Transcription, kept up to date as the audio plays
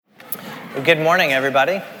Well, good morning,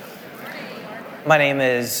 everybody. My name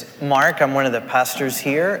is Mark. I'm one of the pastors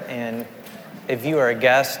here, and if you are a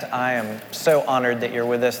guest, I am so honored that you're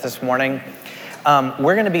with us this morning.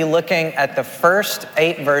 We're going to be looking at the first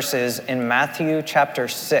 8 verses in Matthew chapter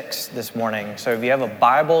 6 this morning. So if you have a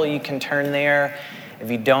Bible, you can turn there. If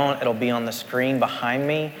you don't, it'll be on the screen behind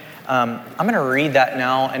me. I'm going to read that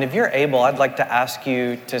now, and if you're able, I'd like to ask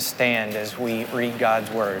you to stand as we read God's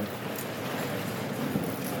word.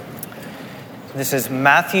 This is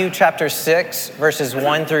Matthew chapter 6, verses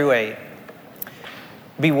 1 through 8.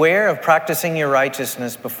 Beware of practicing your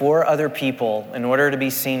righteousness before other people in order to be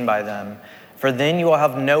seen by them, for then you will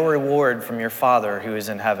have no reward from your Father who is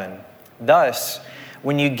in heaven. Thus,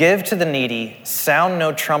 when you give to the needy, sound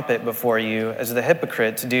no trumpet before you, as the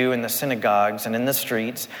hypocrites do in the synagogues and in the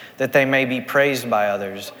streets, that they may be praised by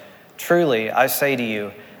others. Truly, I say to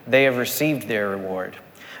you, they have received their reward.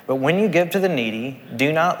 But when you give to the needy,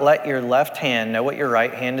 do not let your left hand know what your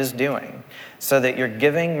right hand is doing, so that your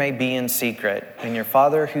giving may be in secret, and your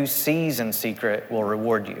Father who sees in secret will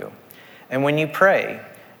reward you. And when you pray,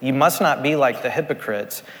 you must not be like the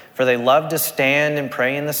hypocrites, for they love to stand and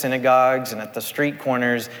pray in the synagogues and at the street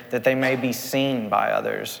corners, that they may be seen by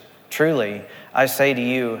others. Truly, I say to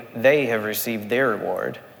you, they have received their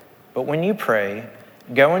reward. But when you pray,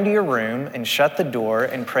 go into your room and shut the door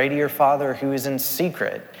and pray to your Father who is in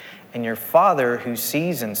secret, and your Father who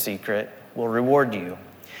sees in secret will reward you.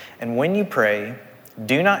 And when you pray,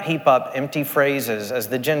 do not heap up empty phrases as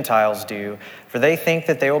the Gentiles do, for they think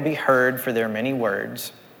that they will be heard for their many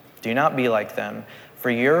words. Do not be like them, for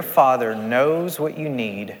your Father knows what you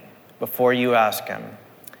need before you ask him.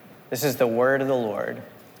 This is the word of the Lord.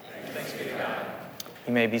 Thanks be to God.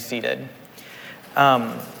 You may be seated.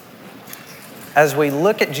 As we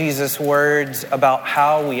look at Jesus' words about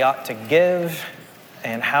how we ought to give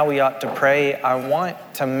and how we ought to pray, I want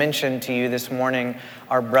to mention to you this morning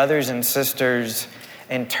our brothers and sisters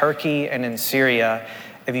in Turkey and in Syria.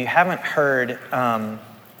 If you haven't heard,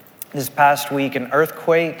 this past week an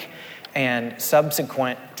earthquake and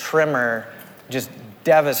subsequent tremor just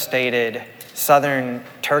devastated southern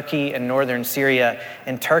Turkey and northern Syria.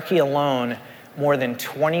 In Turkey alone, more than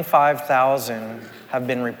 25,000 have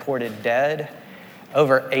been reported dead.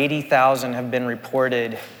 Over 80,000 have been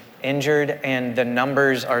reported injured, and the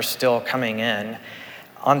numbers are still coming in.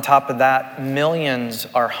 On top of that, millions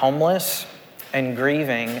are homeless and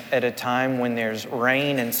grieving at a time when there's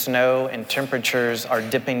rain and snow and temperatures are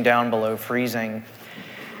dipping down below freezing.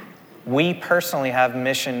 We personally have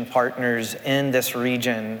mission partners in this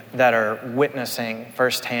region that are witnessing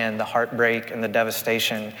firsthand the heartbreak and the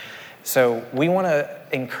devastation. So we want to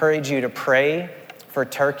encourage you to pray for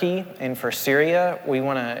Turkey and for Syria. We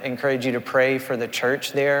want to encourage you to pray for the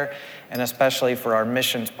church there, and especially for our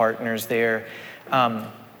missions partners there.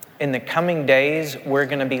 In the coming days, we're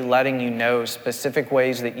going to be letting you know specific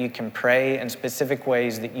ways that you can pray and specific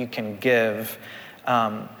ways that you can give.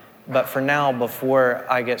 But for now, before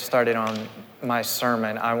I get started on my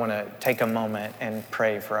sermon, I want to take a moment and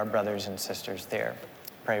pray for our brothers and sisters there.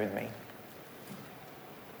 Pray with me.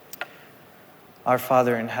 Our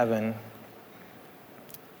Father in heaven,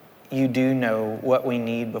 you do know what we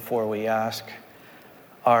need before we ask.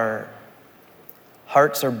 Our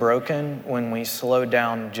hearts are broken when we slow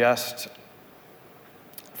down just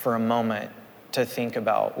for a moment to think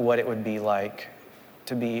about what it would be like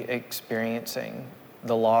to be experiencing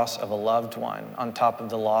the loss of a loved one on top of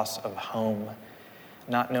the loss of home,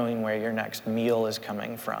 not knowing where your next meal is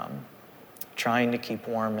coming from, trying to keep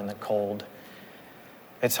warm in the cold.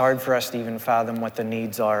 It's hard for us to even fathom what the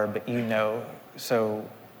needs are, but you know. So,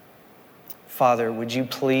 Father, would you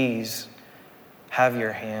please have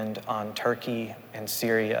your hand on Turkey and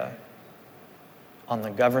Syria, on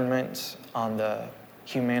the governments, on the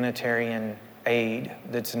humanitarian aid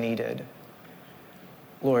that's needed.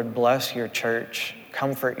 Lord, bless your church,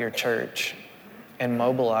 comfort your church, and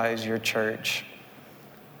mobilize your church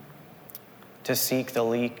to seek the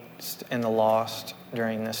least and the lost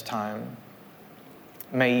during this time.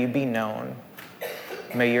 May you be known.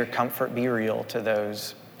 May your comfort be real to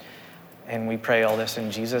those. And we pray all this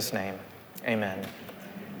in Jesus' name. Amen.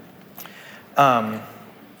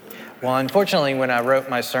 Well, unfortunately, when I wrote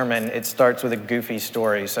my sermon, it starts with a goofy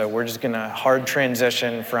story. So we're just going to hard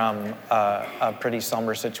transition from a pretty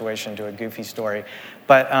somber situation to a goofy story.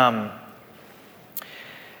 But,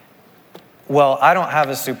 well, I don't have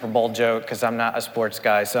a Super Bowl joke because I'm not a sports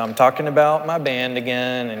guy. So I'm talking about my band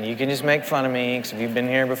again, and you can just make fun of me because if you've been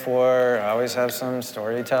here before, I always have some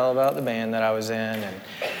story to tell about the band that I was in. And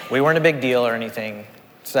we weren't a big deal or anything.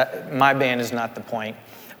 So my band is not the point.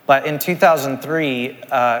 But in 2003,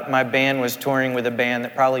 my band was touring with a band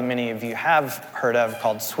that probably many of you have heard of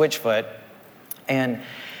called Switchfoot. And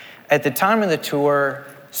at the time of the tour,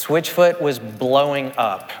 Switchfoot was blowing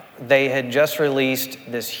up. They had just released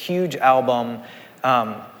this huge album.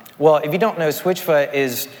 Well, if you don't know, Switchfoot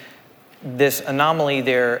is this anomaly.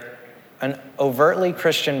 They're an overtly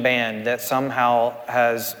Christian band that somehow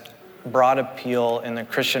has broad appeal in the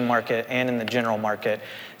Christian market and in the general market.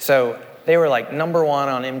 So they were like number one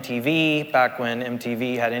on MTV back when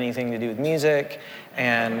MTV had anything to do with music.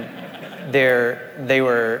 And they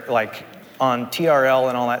were like on TRL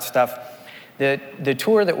and all that stuff. The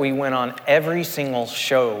tour that we went on, every single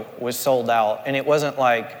show was sold out. And it wasn't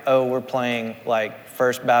like, oh, we're playing like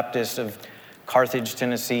First Baptist of Carthage,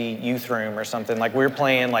 Tennessee youth room or something. Like we were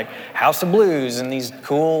playing like House of Blues and these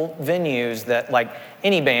cool venues that like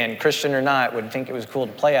any band, Christian or not, would think it was cool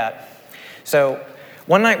to play at. So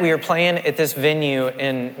one night we were playing at this venue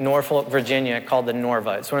in Norfolk, Virginia called the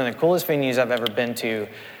Norva. It's one of the coolest venues I've ever been to.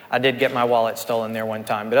 I did get my wallet stolen there one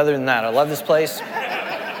time. But other than that, I love this place.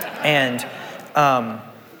 And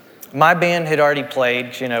my band had already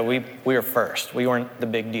played. You know, we were first. We weren't the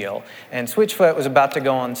big deal. And Switchfoot was about to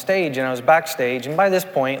go on stage, and I was backstage. And by this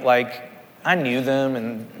point, like, I knew them,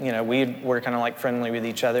 and, you know, we were kind of, like, friendly with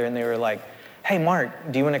each other. And they were like, hey,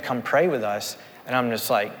 Mark, do you want to come pray with us? And I'm just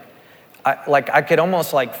like, I could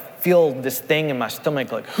almost, like, feel this thing in my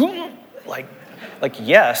stomach, like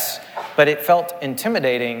yes. But it felt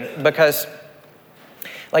intimidating because,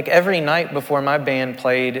 like, every night before my band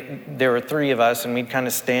played, there were three of us, and we'd kind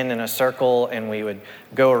of stand in a circle, and we would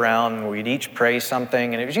go around, and we'd each pray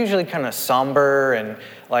something, and it was usually kind of somber, and,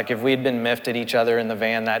 like, if we had been miffed at each other in the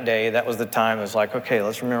van that day, that was the time. It was like, okay,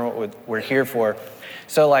 let's remember what we're here for.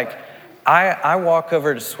 So, like, I walk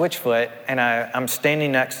over to Switchfoot, and I'm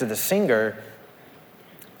standing next to the singer,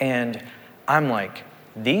 and I'm like,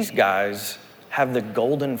 these guys have the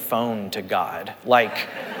golden phone to God. Like,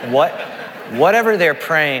 whatever they're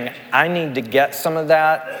praying, I need to get some of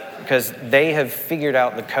that because they have figured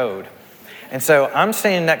out the code. And so I'm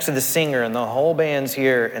standing next to the singer and the whole band's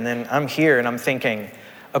here, and then I'm here and I'm thinking,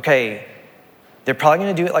 okay, they're probably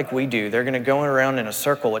going to do it like we do. They're going to go around in a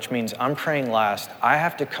circle, which means I'm praying last. I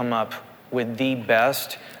have to come up with the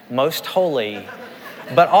best, most holy,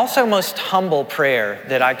 but also most humble prayer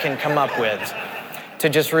that I can come up with to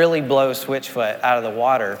just really blow Switchfoot out of the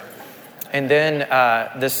water. And then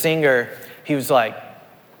the singer, he was like,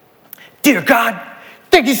 dear God,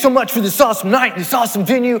 thank you so much for this awesome night, this awesome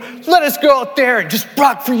venue. Let us go out there and just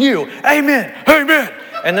rock for you. Amen, amen.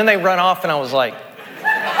 And then they run off, and I was like,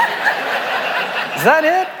 is that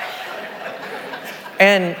it?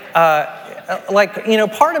 And like, you know,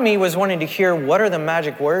 part of me was wanting to hear what are the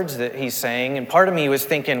magic words that he's saying, and part of me was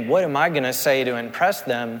thinking, what am I going to say to impress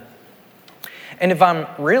them? And if I'm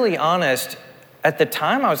really honest, at the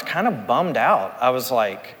time I was kind of bummed out. I was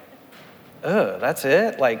like, ugh, that's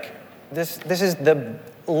it? Like, this is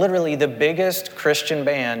literally the biggest Christian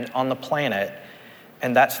band on the planet,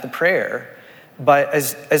 and that's the prayer. But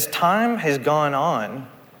as time has gone on,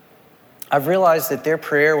 I've realized that their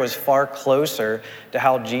prayer was far closer to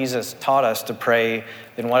how Jesus taught us to pray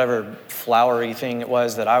than whatever flowery thing it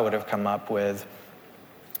was that I would have come up with.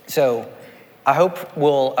 So I hope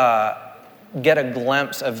we'll get a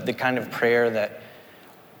glimpse of the kind of prayer that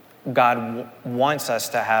God wants us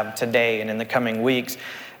to have today and in the coming weeks.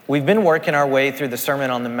 We've been working our way through the Sermon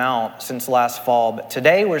on the Mount since last fall, but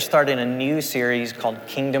today we're starting a new series called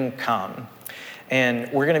Kingdom Come. And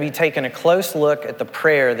we're going to be taking a close look at the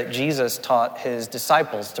prayer that Jesus taught his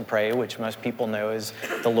disciples to pray, which most people know is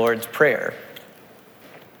the Lord's Prayer.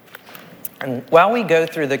 And while we go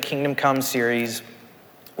through the Kingdom Come series,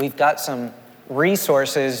 we've got some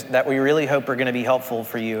resources that we really hope are going to be helpful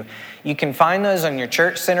for you. You can find those on your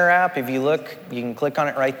Church Center app. If you look, you can click on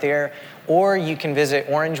it right there. Or you can visit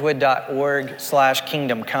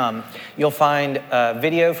orangewood.org/kingdomcome. You'll find a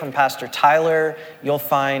video from Pastor Tyler. You'll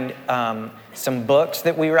find some books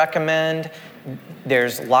that we recommend.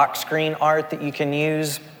 There's lock screen art that you can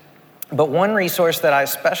use. But one resource that I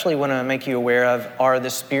especially want to make you aware of are the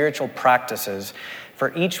spiritual practices.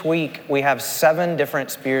 For each week, we have 7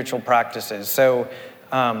 different spiritual practices. So,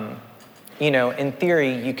 in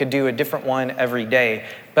theory, you could do a different one every day.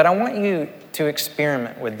 But I want you to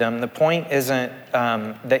experiment with them. The point isn't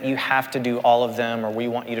that you have to do all of them, or we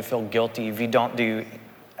want you to feel guilty if you don't do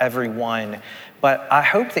every one. But I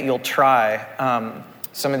hope that you'll try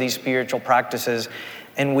some of these spiritual practices.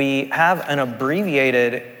 And we have an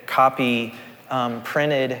abbreviated copy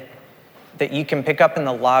printed that you can pick up in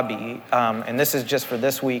the lobby, and this is just for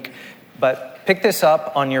this week, but pick this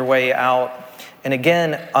up on your way out. And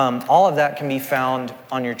again, all of that can be found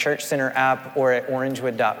on your Church Center app or at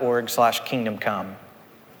orangewood.org/kingdomcome.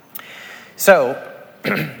 So,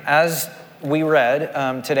 as we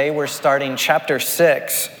read, today we're starting chapter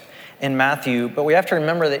 6 in Matthew, but we have to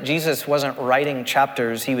remember that Jesus wasn't writing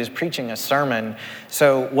chapters, he was preaching a sermon.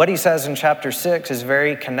 So what he says in chapter 6 is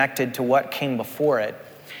very connected to what came before it.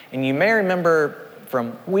 And you may remember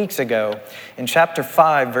from weeks ago, in chapter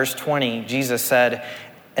 5, verse 20, Jesus said,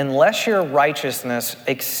 "Unless your righteousness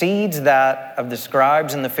exceeds that of the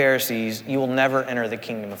scribes and the Pharisees, you will never enter the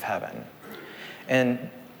kingdom of heaven." And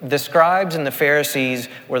the scribes and the Pharisees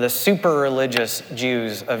were the super religious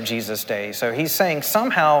Jews of Jesus' day. So he's saying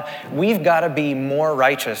somehow we've got to be more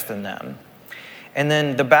righteous than them. And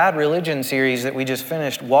then the Bad Religion series that we just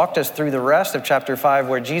finished walked us through the rest of chapter 5,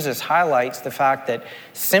 where Jesus highlights the fact that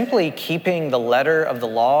simply keeping the letter of the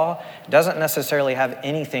law doesn't necessarily have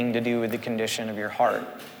anything to do with the condition of your heart.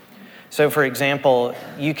 So for example,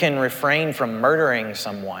 you can refrain from murdering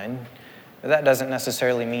someone, but that doesn't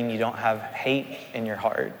necessarily mean you don't have hate in your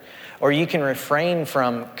heart. Or you can refrain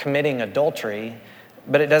from committing adultery,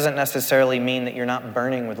 but it doesn't necessarily mean that you're not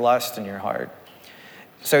burning with lust in your heart.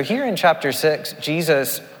 So here in chapter 6,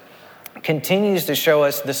 Jesus continues to show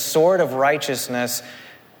us the sort of righteousness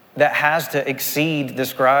that has to exceed the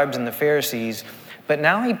scribes and the Pharisees, but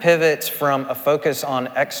now he pivots from a focus on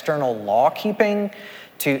external law keeping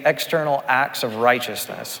to external acts of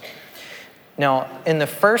righteousness. Now, in the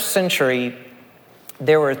first century,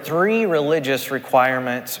 there were 3 religious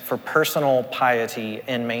requirements for personal piety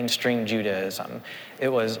in mainstream Judaism. It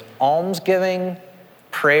was almsgiving,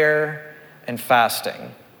 prayer, and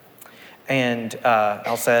fasting. And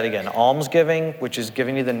I'll say it again, almsgiving, which is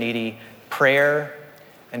giving to the needy, prayer,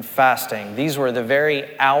 and fasting. These were the very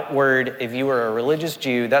outward, if you were a religious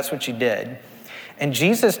Jew, that's what you did. And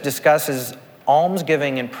Jesus discusses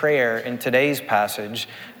almsgiving and prayer in today's passage,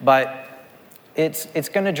 but it's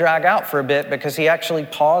going to drag out for a bit because he actually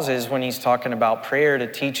pauses when he's talking about prayer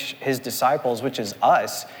to teach his disciples, which is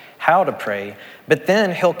us, how to pray. But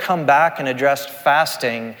then he'll come back and address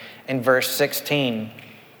fasting in verse 16.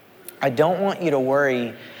 I don't want you to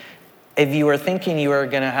worry if you were thinking you were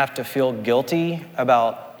going to have to feel guilty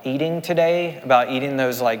about eating today, about eating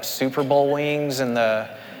those like Super Bowl wings and the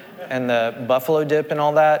buffalo dip and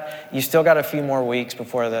all that. You still got a few more weeks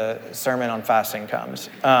before the sermon on fasting comes.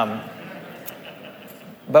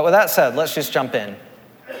 But with that said, let's just jump in.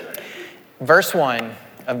 Verse 1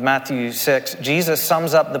 of Matthew 6, Jesus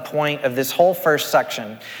sums up the point of this whole first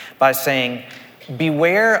section by saying,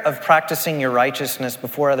 "Beware of practicing your righteousness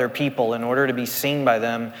before other people in order to be seen by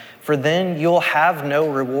them, for then you'll have no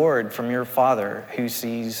reward from your Father who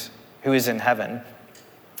is in heaven."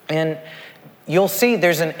 And you'll see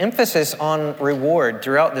there's an emphasis on reward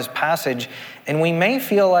throughout this passage, and we may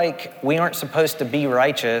feel like we aren't supposed to be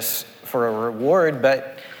righteous for a reward,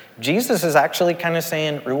 but Jesus is actually kind of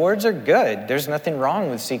saying rewards are good. There's nothing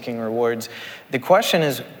wrong with seeking rewards. The question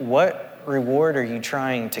is, what reward are you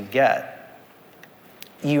trying to get?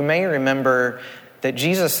 You may remember that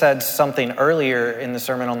Jesus said something earlier in the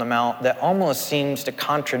Sermon on the Mount that almost seems to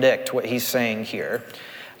contradict what he's saying here.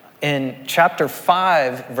 In chapter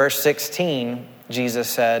 5, verse 16, Jesus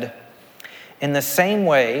said, "In the same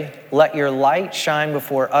way, let your light shine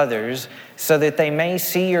before others so that they may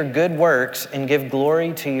see your good works and give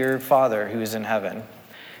glory to your Father who is in heaven."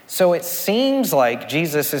 So it seems like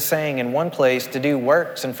Jesus is saying in one place to do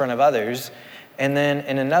works in front of others, and then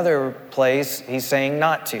in another place, he's saying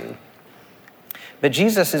not to. But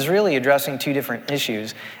Jesus is really addressing 2 different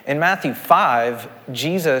issues. In Matthew 5,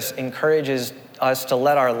 Jesus encourages us to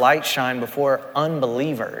let our light shine before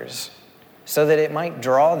unbelievers so that it might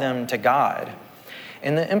draw them to God.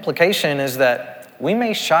 And the implication is that we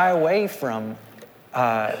may shy away from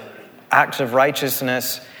acts of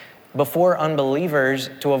righteousness before unbelievers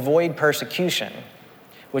to avoid persecution,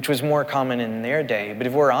 which was more common in their day. But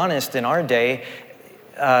if we're honest, in our day,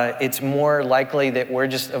 it's more likely that we're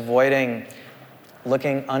just avoiding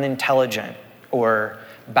looking unintelligent or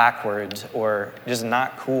backwards or just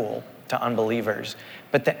not cool to unbelievers.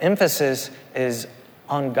 But the emphasis is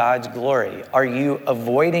on God's glory. Are you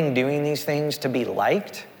avoiding doing these things to be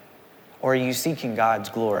liked, or are you seeking God's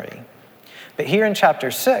glory? But here in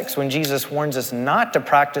chapter 6, when Jesus warns us not to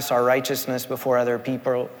practice our righteousness before other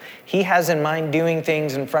people, he has in mind doing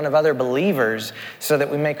things in front of other believers so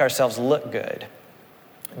that we make ourselves look good.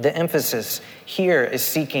 The emphasis here is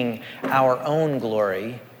seeking our own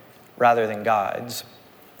glory rather than God's.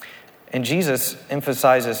 And Jesus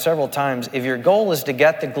emphasizes several times, if your goal is to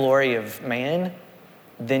get the glory of man,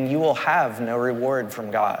 then you will have no reward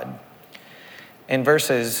from God. In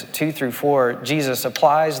verses 2 through 4, Jesus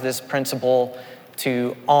applies this principle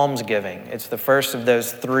to almsgiving. It's the first of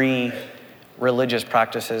those three religious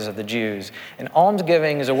practices of the Jews. And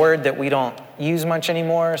almsgiving is a word that we don't use much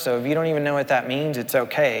anymore, so if you don't even know what that means, it's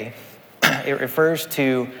okay. It refers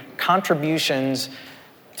to contributions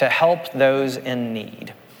to help those in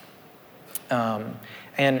need.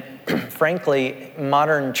 And frankly,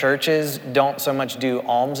 modern churches don't so much do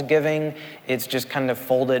almsgiving. It's just kind of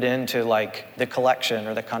folded into like the collection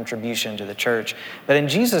or the contribution to the church. But in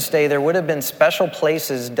Jesus' day, there would have been special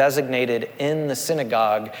places designated in the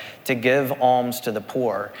synagogue to give alms to the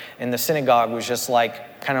poor. And the synagogue was just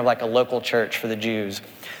like kind of like a local church for the Jews.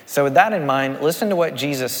 So with that in mind, listen to what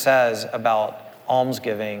Jesus says about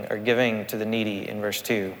almsgiving or giving to the needy in verse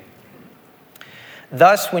 2.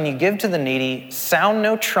 Thus, when you give to the needy, sound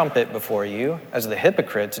no trumpet before you, as the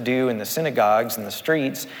hypocrites do in the synagogues and the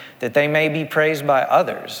streets, that they may be praised by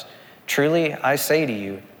others. Truly, I say to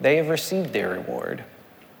you, they have received their reward.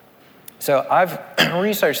 So I've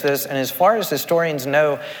researched this, and as far as historians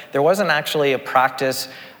know, there wasn't actually a practice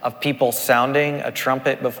of people sounding a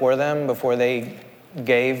trumpet before them before they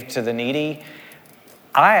gave to the needy.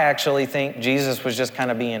 I actually think Jesus was just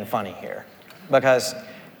kind of being funny here, because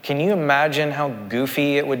can you imagine how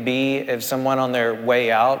goofy it would be if someone on their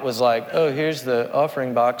way out was like, oh, here's the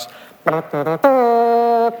offering box.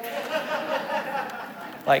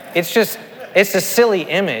 Like, it's a silly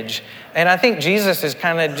image. And I think Jesus is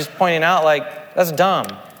kind of just pointing out, like, that's dumb.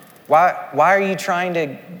 Why are you trying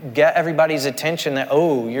to get everybody's attention that,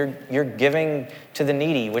 oh, you're giving to the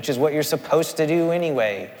needy, which is what you're supposed to do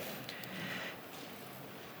anyway?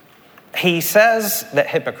 He says that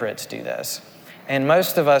hypocrites do this. And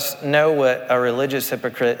most of us know what a religious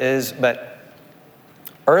hypocrite is, but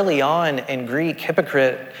early on in Greek,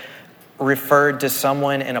 hypocrite referred to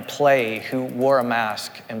someone in a play who wore a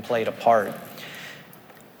mask and played a part.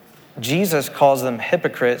 Jesus calls them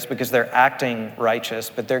hypocrites because they're acting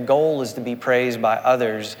righteous, but their goal is to be praised by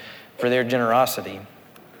others for their generosity.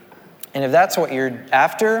 And if that's what you're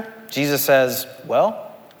after, Jesus says,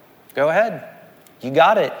 well, go ahead. You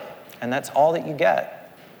got it. And that's all that you get.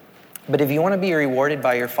 But if you want to be rewarded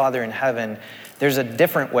by your Father in heaven, there's a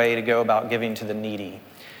different way to go about giving to the needy.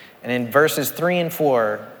 And in verses 3 and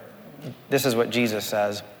 4, this is what Jesus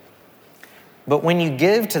says. But when you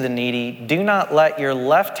give to the needy, do not let your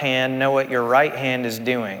left hand know what your right hand is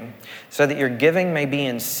doing, so that your giving may be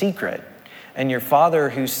in secret, and your Father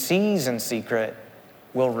who sees in secret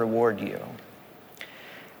will reward you.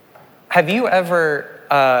 Have you ever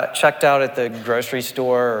checked out at the grocery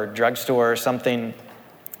store or drugstore or something,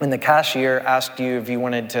 and the cashier asked you if you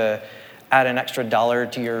wanted to add an extra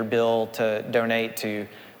 $1 to your bill to donate to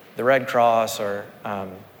the Red Cross or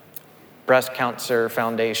Breast Cancer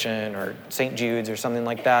Foundation or St. Jude's or something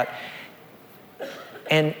like that?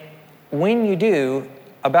 And when you do,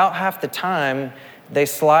 about half the time, they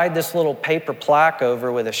slide this little paper plaque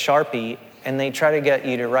over with a Sharpie, and they try to get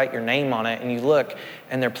you to write your name on it, and you look,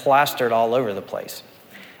 and they're plastered all over the place.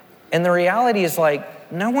 And the reality is,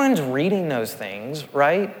 like, no one's reading those things,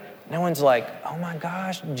 right? No one's like, oh my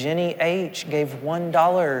gosh, Jenny H. gave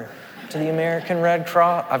 $1 to the American Red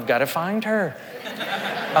Cross. I've got to find her.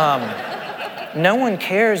 No one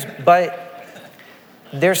cares, but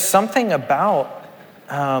there's something about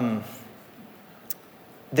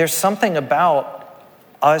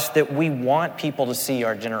us that we want people to see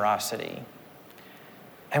our generosity.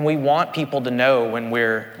 And we want people to know when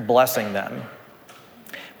we're blessing them.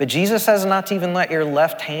 But Jesus says not to even let your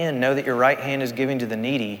left hand know that your right hand is giving to the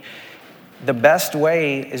needy. The best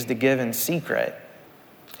way is to give in secret.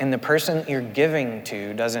 And the person you're giving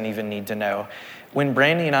to doesn't even need to know. When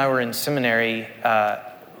Brandy and I were in seminary,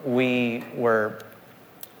 we were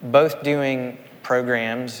both doing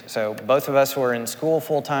programs. So both of us were in school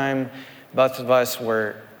full time. Both of us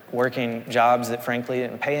were working jobs that frankly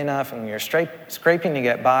didn't pay enough, and we were scraping to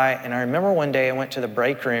get by. And I remember one day I went to the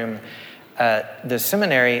break room at the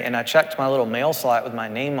seminary, and I checked my little mail slot with my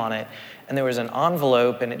name on it, and there was an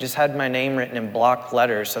envelope, and it just had my name written in block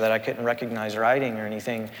letters so that I couldn't recognize writing or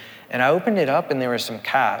anything. And I opened it up, and there was some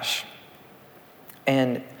cash.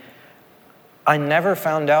 And I never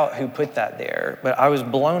found out who put that there, but I was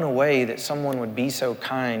blown away that someone would be so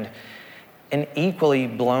kind, and equally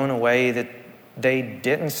blown away that they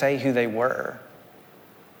didn't say who they were.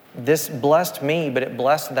 This blessed me, but it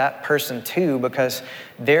blessed that person too, because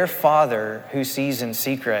their Father who sees in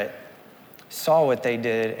secret saw what they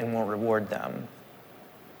did and will reward them.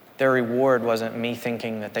 Their reward wasn't me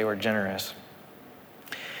thinking that they were generous.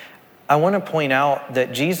 I want to point out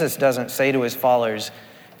that Jesus doesn't say to his followers,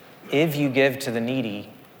 if you give to the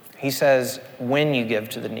needy. He says, when you give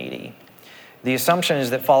to the needy. The assumption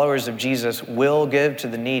is that followers of Jesus will give to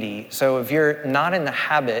the needy. So if you're not in the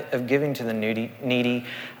habit of giving to the needy,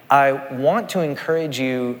 I want to encourage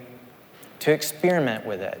you to experiment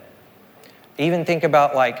with it. Even think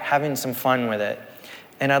about like having some fun with it.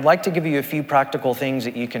 And I'd like to give you a few practical things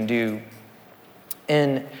that you can do.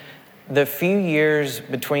 In the few years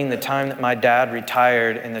between the time that my dad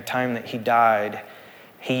retired and the time that he died,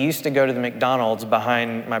 he used to go to the McDonald's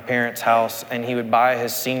behind my parents' house, and he would buy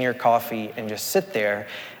his senior coffee and just sit there.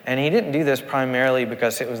 And he didn't do this primarily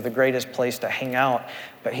because it was the greatest place to hang out,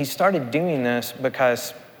 but he started doing this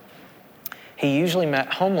because he usually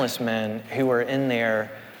met homeless men who were in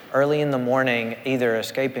there early in the morning, either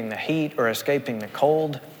escaping the heat or escaping the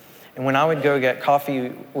cold. And when I would go get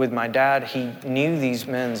coffee with my dad, he knew these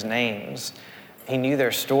men's names. He knew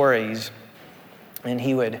their stories, and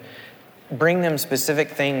he would bring them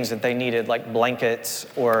specific things that they needed, like blankets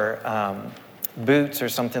or boots or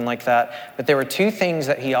something like that. But there were two things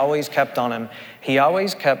that he always kept on him. He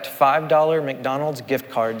always kept $5 McDonald's gift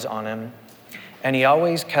cards on him, and he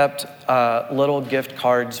always kept little gift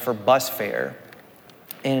cards for bus fare.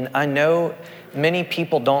 And I know many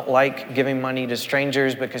people don't like giving money to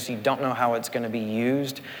strangers because you don't know how it's going to be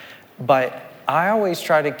used, but I always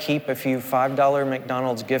try to keep a few $5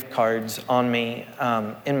 McDonald's gift cards on me,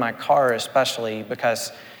 in my car especially,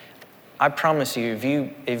 because I promise you,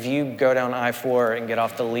 if you go down I-4 and get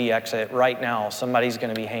off the Lee exit right now, somebody's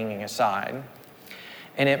going to be hanging a sign.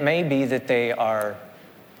 And it may be that they are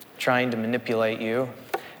trying to manipulate you,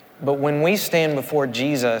 but when we stand before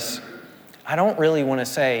Jesus, I don't really want to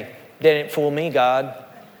say, "Didn't fool me, God.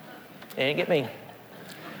 Didn't get me."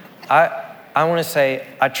 I want to say,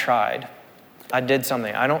 "I tried. I did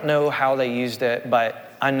something." I don't know how they used it, but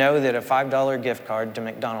I know that a $5 gift card to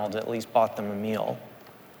McDonald's at least bought them a meal.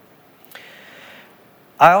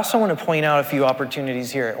 I also want to point out a few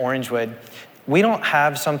opportunities here at Orangewood. We don't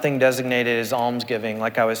have something designated as almsgiving,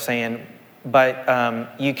 like I was saying, but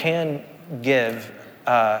you can give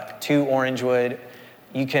to Orangewood.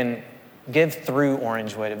 You can give through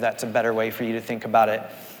Orangewood, if that's a better way for you to think about it.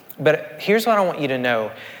 But here's what I want you to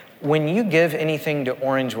know. When you give anything to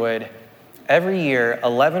Orangewood, every year,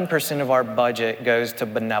 11% of our budget goes to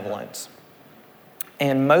benevolence.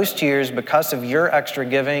 And most years, because of your extra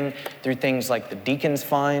giving through things like the Deacons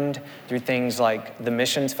Fund, through things like the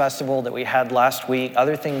Missions Festival that we had last week,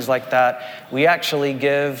 other things like that, we actually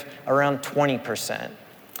give around 20%.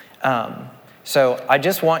 So I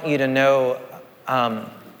just want you to know,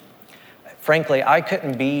 frankly, I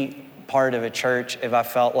couldn't be part of a church if I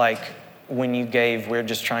felt like when you gave, we're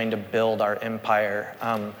just trying to build our empire.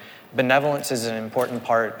 Benevolence is an important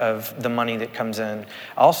part of the money that comes in.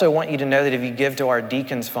 I also want you to know that if you give to our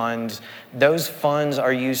Deacons Funds, those funds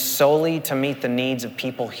are used solely to meet the needs of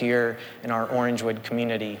people here in our Orangewood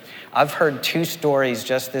community. I've heard 2 stories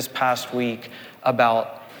just this past week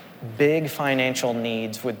about big financial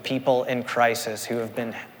needs with people in crisis who have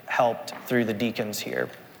been helped through the deacons here.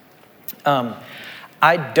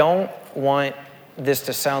 I don't want this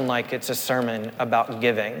to sound like it's a sermon about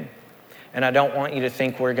giving. And I don't want you to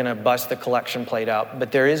think we're going to bust the collection plate out.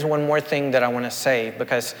 But there is one more thing that I want to say,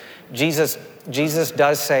 because Jesus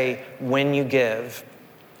does say, when you give,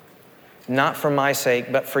 not for my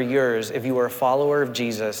sake, but for yours. If you are a follower of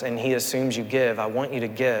Jesus and he assumes you give, I want you to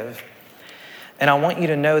give. And I want you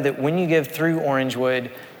to know that when you give through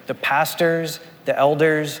Orangewood, the pastors, the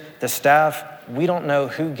elders, the staff, we don't know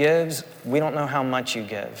who gives. We don't know how much you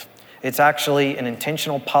give. It's actually an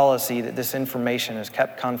intentional policy that this information is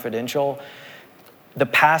kept confidential. The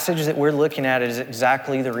passage that we're looking at is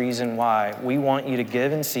exactly the reason why. We want you to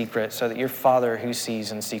give in secret so that your Father who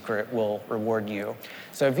sees in secret will reward you.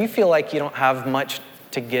 So if you feel like you don't have much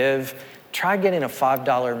to give, try getting a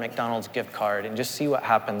 $5 McDonald's gift card and just see what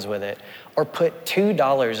happens with it. Or put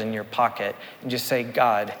 $2 in your pocket and just say,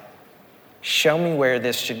 "God, show me where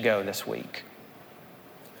this should go this week."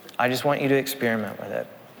 I just want you to experiment with it.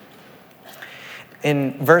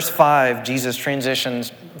 In verse 5, Jesus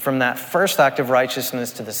transitions from that first act of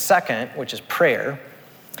righteousness to the second, which is prayer.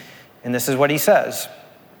 And this is what he says.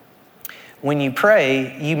 "When you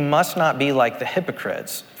pray, you must not be like the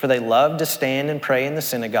hypocrites, for they love to stand and pray in the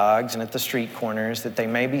synagogues and at the street corners, that they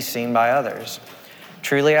may be seen by others.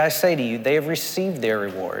 Truly I say to you, they have received their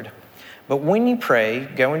reward. But when you pray,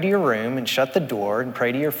 go into your room and shut the door and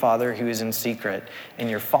pray to your Father who is in secret, and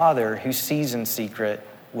your Father who sees in secret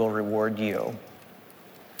will reward you."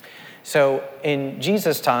 So in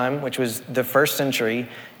Jesus' time, which was the first century,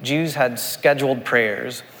 Jews had scheduled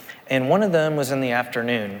prayers, and one of them was in the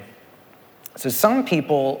afternoon. So some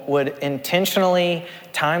people would intentionally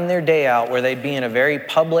time their day out where they'd be in a very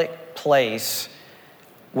public place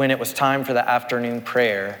when it was time for the afternoon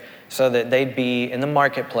prayer, so that they'd be in the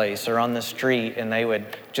marketplace or on the street and they would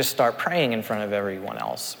just start praying in front of everyone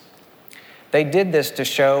else. They did this to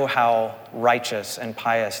show how righteous and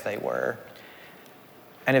pious they were.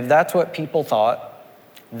 And if that's what people thought,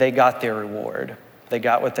 they got their reward. They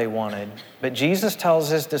got what they wanted. But Jesus tells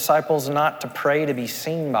his disciples not to pray to be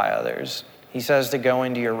seen by others. He says to go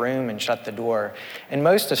into your room and shut the door. And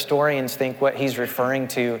most historians think what he's referring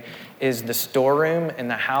to is the storeroom in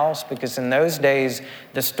the house, because in those days,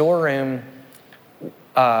 the storeroom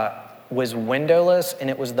was windowless, and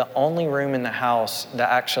it was the only room in the house that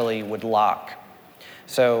actually would lock.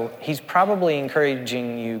 So he's probably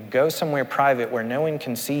encouraging you, go somewhere private where no one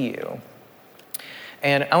can see you.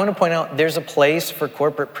 And I want to point out, there's a place for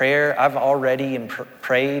corporate prayer. I've already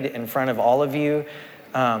prayed in front of all of you.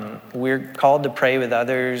 We're called to pray with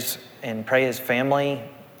others and pray as family,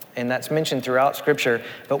 and that's mentioned throughout Scripture.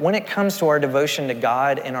 But when it comes to our devotion to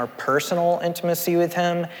God and our personal intimacy with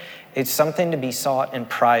him, it's something to be sought in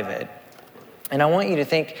private. And I want you to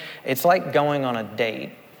think, it's like going on a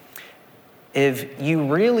date. If you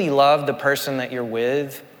really love the person that you're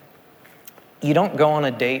with, you don't go on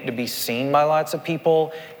a date to be seen by lots of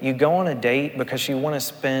people. You go on a date because you want to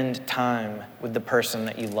spend time with the person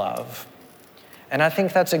that you love. And I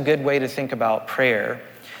think that's a good way to think about prayer.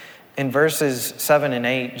 In verses 7 and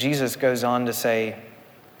 8, Jesus goes on to say,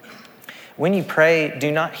 when you pray,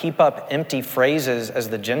 do not heap up empty phrases as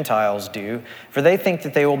the Gentiles do, for they think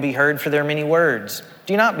that they will be heard for their many words.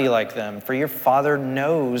 Do not be like them, for your Father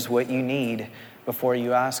knows what you need before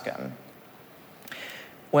you ask him.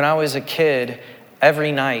 When I was a kid,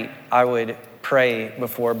 every night I would pray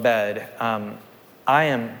before bed.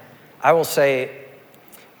 I will say,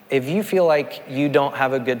 if you feel like you don't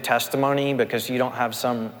have a good testimony because you don't have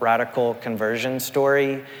some radical conversion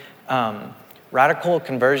story, radical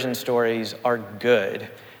conversion stories are good,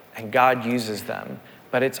 and God uses them.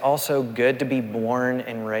 But it's also good to be born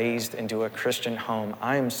and raised into a Christian home.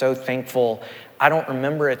 I am so thankful. I don't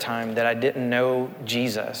remember a time that I didn't know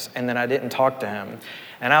Jesus and that I didn't talk to him.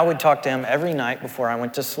 And I would talk to him every night before I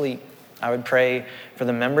went to sleep. I would pray for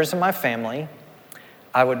the members of my family.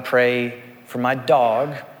 I would pray for my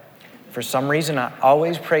dog. For some reason, I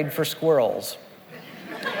always prayed for squirrels.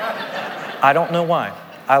 I don't know why.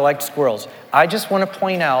 I liked squirrels. I just want to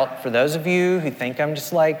point out, for those of you who think I'm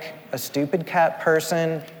just like a stupid cat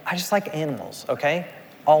person, I just like animals, okay?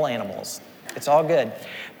 All animals. It's all good.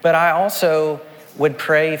 But I also would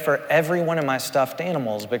pray for every one of my stuffed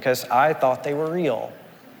animals because I thought they were real.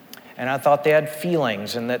 And I thought they had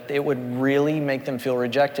feelings and that it would really make them feel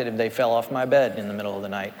rejected if they fell off my bed in the middle of the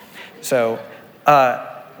night. So,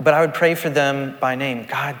 but I would pray for them by name.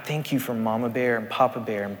 God, thank you for Mama Bear and Papa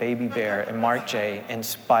Bear and Baby Bear and Mark J and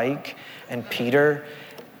Spike and Peter.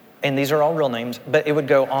 And these are all real names, but it would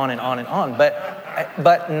go on and on and on.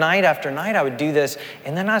 But night after night, I would do this.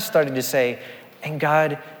 And then I started to say, and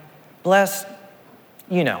God, bless,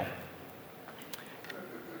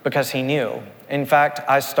 because he knew. In fact,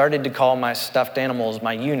 I started to call my stuffed animals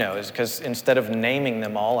my you-knows, because instead of naming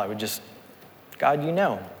them all, I would just, God, you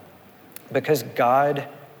know. Because God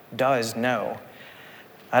does know.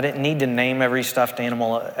 I didn't need to name every stuffed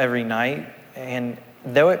animal every night. And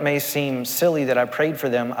though it may seem silly that I prayed for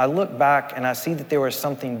them, I look back and I see that there was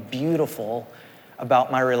something beautiful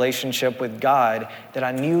about my relationship with God, that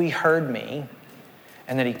I knew he heard me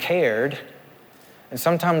and that he cared. And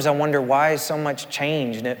sometimes I wonder why so much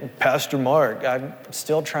changed. Pastor Mark, I'm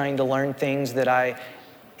still trying to learn things that I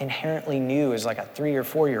inherently knew as like a 3 or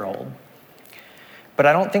 4 year old. But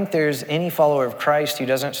I don't think there's any follower of Christ who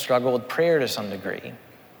doesn't struggle with prayer to some degree.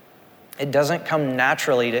 It doesn't come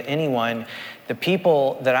naturally to anyone. The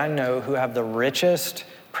people that I know who have the richest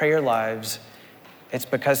prayer lives, it's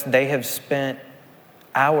because they have spent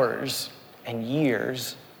hours and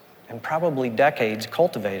years and probably decades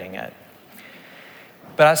cultivating it.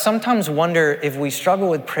 But I sometimes wonder if we struggle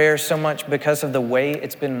with prayer so much because of the way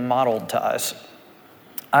it's been modeled to us.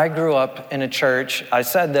 I grew up in a church. I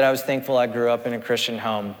said that I was thankful I grew up in a Christian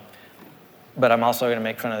home, but I'm also going to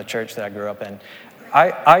make fun of the church that I grew up in.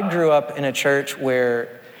 I grew up in a church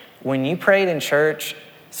where when you prayed in church,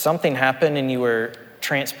 something happened and you were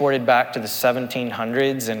transported back to the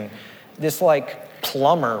 1700s, and this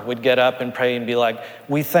plumber would get up and pray and be like,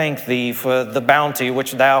 we thank thee for the bounty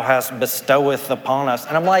which thou hast bestoweth upon us.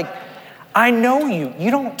 And I'm like, I know you.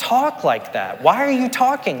 You don't talk like that. Why are you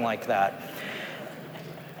talking like that?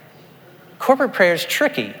 Corporate prayer is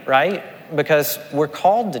tricky, right? Because we're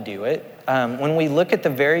called to do it. When we look at the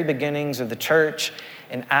very beginnings of the church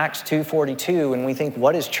in Acts 2:42, and we think,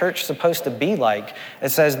 what is church supposed to be like? It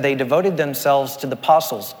says they devoted themselves to the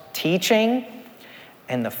apostles' teaching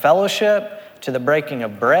and the fellowship to the breaking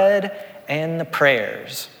of bread and the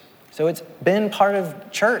prayers. So it's been part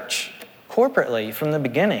of church corporately from the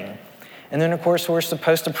beginning. And then, of course, we're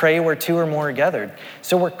supposed to pray where two or more are gathered.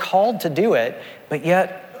 So we're called to do it, but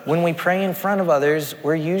yet when we pray in front of others,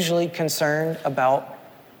 we're usually concerned about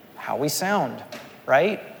how we sound,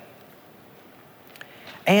 right?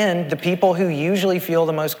 And the people who usually feel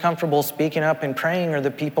the most comfortable speaking up and praying are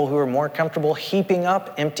the people who are more comfortable heaping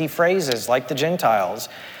up empty phrases like the Gentiles.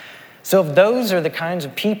 So if those are the kinds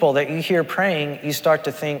of people that you hear praying, you start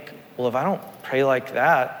to think, well, if I don't pray like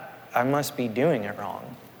that, I must be doing it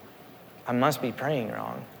wrong. I must be praying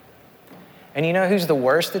wrong. And you know who's the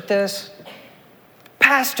worst at this?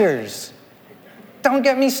 Pastors. Don't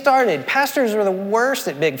get me started. Pastors are the worst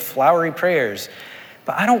at big flowery prayers.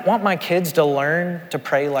 But I don't want my kids to learn to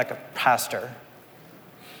pray like a pastor.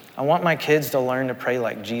 I want my kids to learn to pray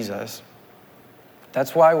like Jesus.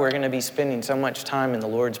 That's why we're going to be spending so much time in the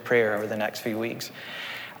Lord's Prayer over the next few weeks.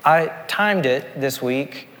 I timed it this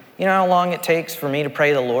week. You know how long it takes for me to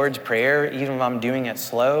pray the Lord's Prayer, even if I'm doing it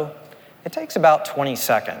slow? It takes about 20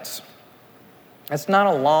 seconds. It's not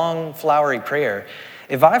a long, flowery prayer.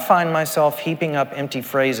 If I find myself heaping up empty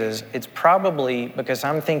phrases, it's probably because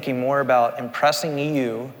I'm thinking more about impressing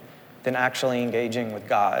you than actually engaging with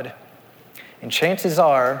God. And chances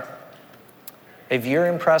are, if you're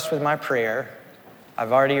impressed with my prayer,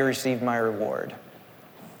 I've already received my reward.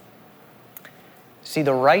 See,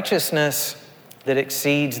 the righteousness that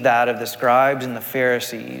exceeds that of the scribes and the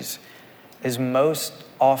Pharisees is most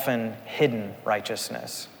often hidden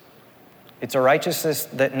righteousness. It's a righteousness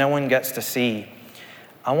that no one gets to see.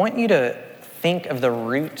 I want you to think of the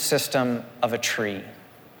root system of a tree.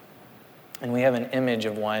 And we have an image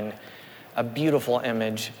of one, a beautiful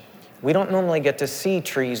image. We don't normally get to see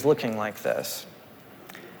trees looking like this.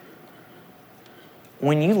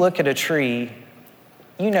 When you look at a tree,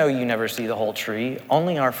 you know you never see the whole tree.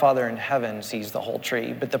 Only our Father in heaven sees the whole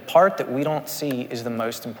tree. But the part that we don't see is the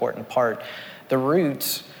most important part. The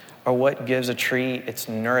roots are what gives a tree its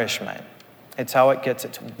nourishment. It's how it gets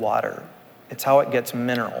its water. It's how it gets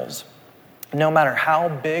minerals. No matter how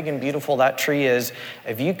big and beautiful that tree is,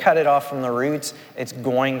 if you cut it off from the roots, it's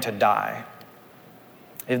going to die.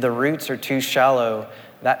 If the roots are too shallow,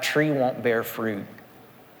 that tree won't bear fruit.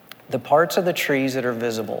 The parts of the trees that are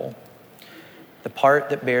visible, the part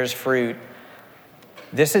that bears fruit,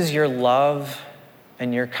 this is your love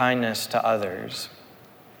and your kindness to others.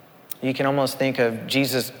 You can almost think of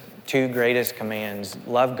Jesus' two greatest commands,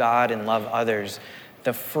 love God and love others.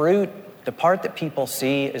 The fruit, the part that people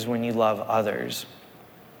see is when you love others.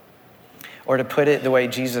 Or to put it the way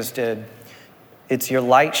Jesus did, it's your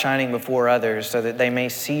light shining before others so that they may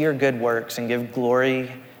see your good works and give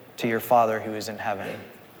glory to your Father who is in heaven.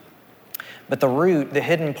 But the root, the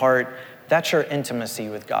hidden part, that's your intimacy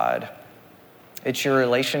with God. It's your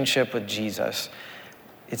relationship with Jesus.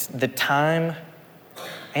 It's the time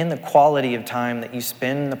and the quality of time that you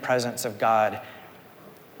spend in the presence of God,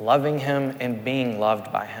 loving Him and being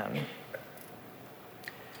loved by Him.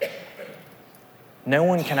 No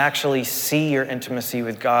one can actually see your intimacy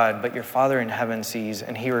with God, but your Father in heaven sees,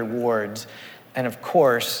 and He rewards. And of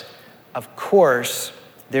course,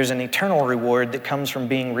 there's an eternal reward that comes from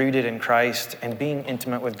being rooted in Christ and being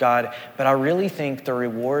intimate with God. But I really think the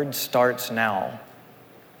reward starts now.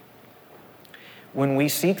 When we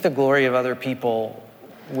seek the glory of other people,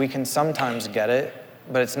 we can sometimes get it,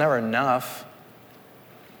 but it's never enough.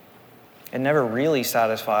 It never really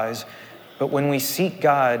satisfies. But when we seek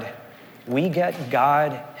God, we get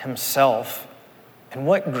God Himself. And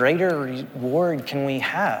what greater reward can we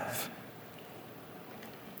have?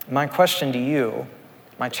 My question to you,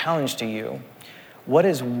 my challenge to you, what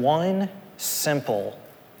is one simple,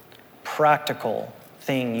 practical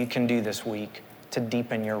thing you can do this week to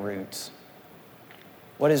deepen your roots?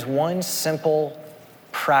 What is one simple,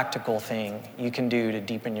 practical thing you can do to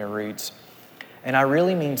deepen your roots? And I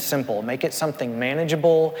really mean simple. Make it something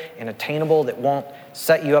manageable and attainable that won't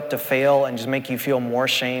set you up to fail and just make you feel more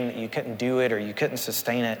shame that you couldn't do it or you couldn't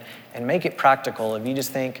sustain it. And make it practical. If you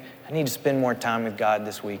just think, I need to spend more time with God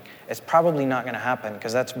this week, it's probably not going to happen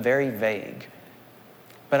because that's very vague.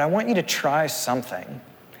 But I want you to try something.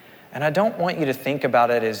 And I don't want you to think about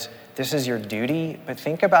it as this is your duty, but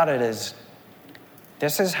think about it as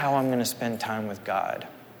this is how I'm going to spend time with God.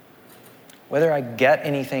 Whether I get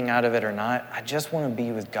anything out of it or not, I just want to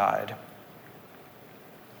be with God.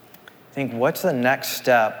 Think, what's the next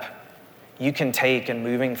step you can take in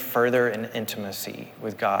moving further in intimacy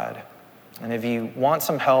with God? And if you want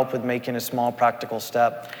some help with making a small practical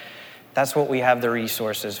step, that's what we have the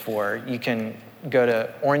resources for. You can go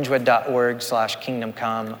to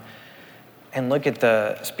orangewood.org/kingdomcome. and look at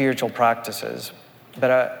the spiritual practices.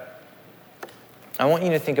 But I want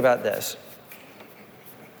you to think about this.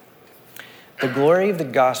 The glory of the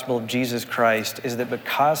gospel of Jesus Christ is that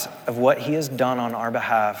because of what he has done on our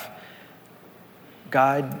behalf,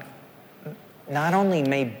 God not only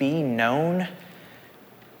may be known,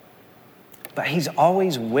 but he's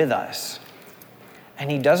always with us.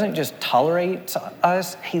 And he doesn't just tolerate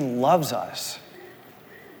us, he loves us.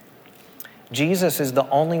 Jesus is the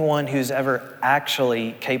only one who's ever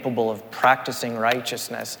actually capable of practicing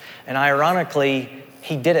righteousness. And ironically,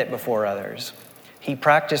 he did it before others. He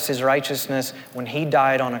practiced his righteousness when he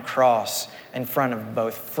died on a cross in front of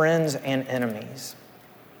both friends and enemies.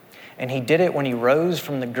 And he did it when he rose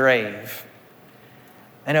from the grave,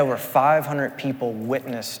 and over 500 people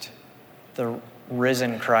witnessed the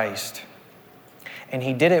risen Christ. And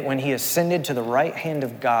he did it when he ascended to the right hand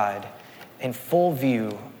of God in full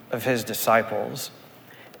view of his disciples.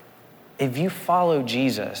 If you follow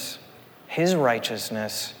Jesus, his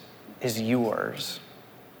righteousness is yours.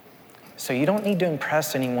 So you don't need to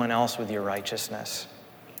impress anyone else with your righteousness.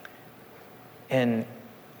 In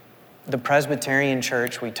the Presbyterian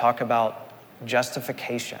Church, we talk about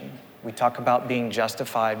justification. We talk about being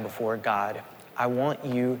justified before God. I want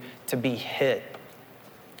you to be hit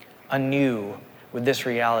anew with this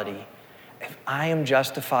reality. If I am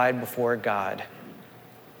justified before God,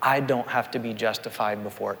 I don't have to be justified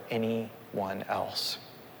before anyone else.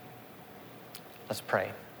 Let's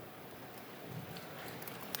pray.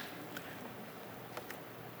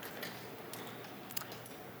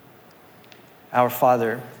 Our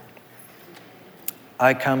Father,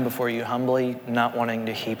 I come before you humbly, not wanting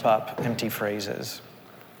to heap up empty phrases.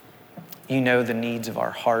 You know the needs of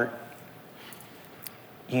our heart.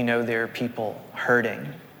 You know there are people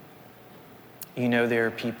hurting. You know there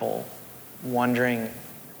are people wondering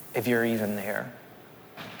if you're even there.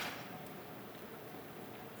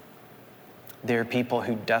 There are people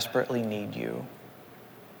who desperately need you.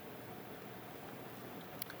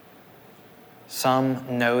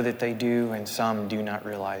 Some know that they do, and some do not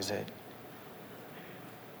realize it.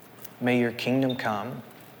 May your kingdom come.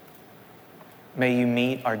 May you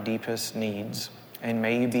meet our deepest needs, and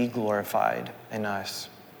may you be glorified in us.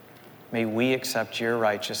 May we accept your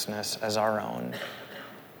righteousness as our own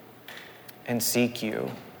and seek you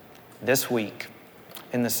this week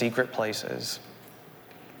in the secret places.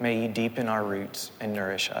 May you deepen our roots and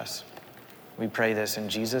nourish us. We pray this in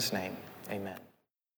Jesus' name. Amen.